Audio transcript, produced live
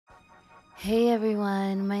Hey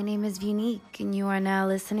everyone, my name is Unique, and you are now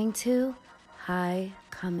listening to High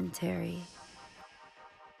Commentary.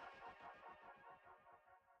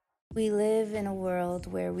 We live in a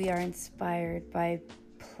world where we are inspired by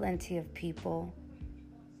plenty of people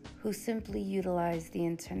who simply utilize the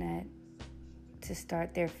internet to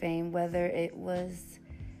start their fame, whether it was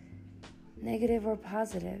negative or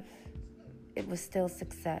positive. It was still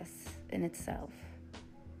success in itself.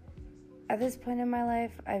 At this point in my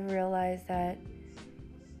life, I realized that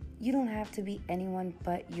you don't have to be anyone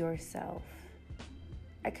but yourself.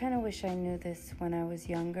 I kind of wish I knew this when I was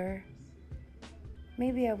younger.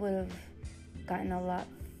 Maybe I would have gotten a lot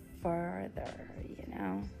further,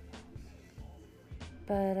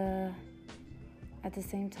 But at the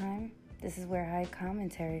same time, this is where High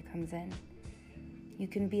Commentary comes in. You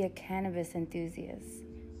can be a cannabis enthusiast,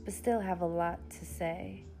 but still have a lot to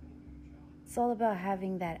say. It's all about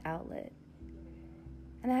having that outlet.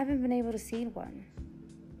 And I haven't been able to see one.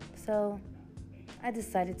 So I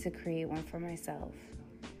decided to create one for myself.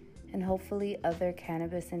 And hopefully other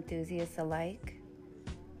cannabis enthusiasts alike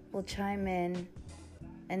will chime in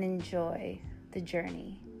and enjoy the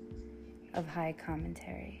journey of High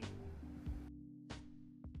Commentary.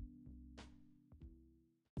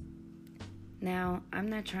 Now,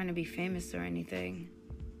 I'm not trying to be famous or anything.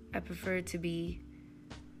 I prefer to be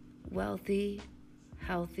wealthy,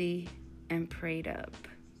 healthy, and prayed up.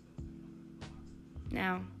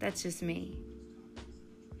 Now, that's just me,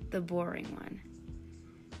 the boring one.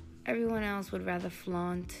 Everyone else would rather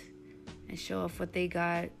flaunt and show off what they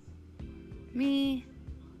got. Me,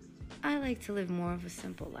 I like to live more of a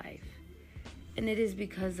simple life. And it is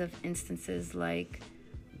because of instances like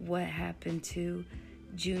what happened to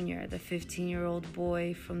Junior, the 15-year-old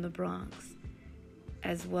boy from the Bronx,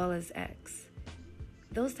 as well as X.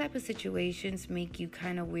 Those type of situations make you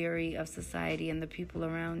kind of weary of society and the people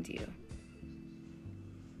around you.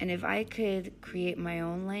 And if I could create my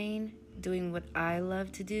own lane, doing what I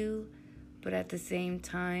love to do, but at the same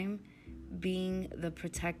time being the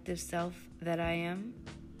protective self that I am,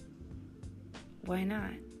 why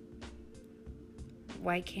not?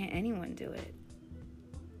 Why can't anyone do it?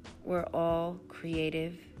 We're all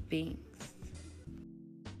creative beings.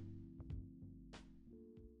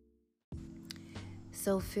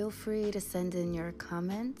 So feel free to send in your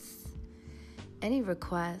comments, any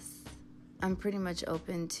requests. I'm pretty much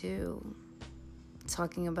open to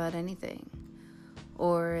talking about anything.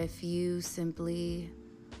 Or if you simply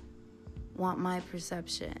want my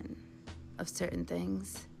perception of certain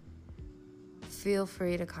things, feel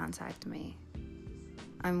free to contact me.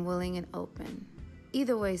 I'm willing and open.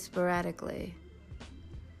 Either way, sporadically,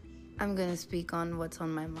 I'm going to speak on what's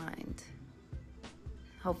on my mind.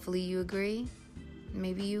 Hopefully you agree.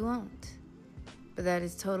 Maybe you won't. But that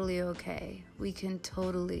is totally okay. We can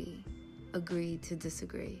totally agree to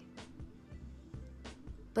disagree.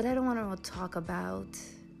 But I don't want to talk about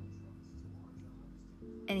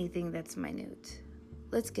anything that's minute.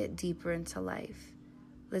 Let's get deeper into life.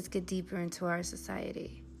 Let's get deeper into our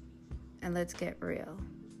society. And let's get real.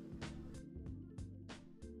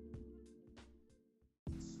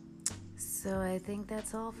 So I think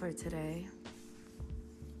that's all for today.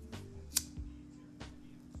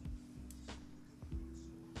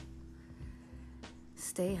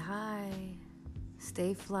 Stay high,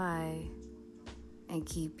 stay fly, and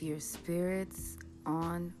keep your spirits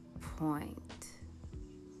on point.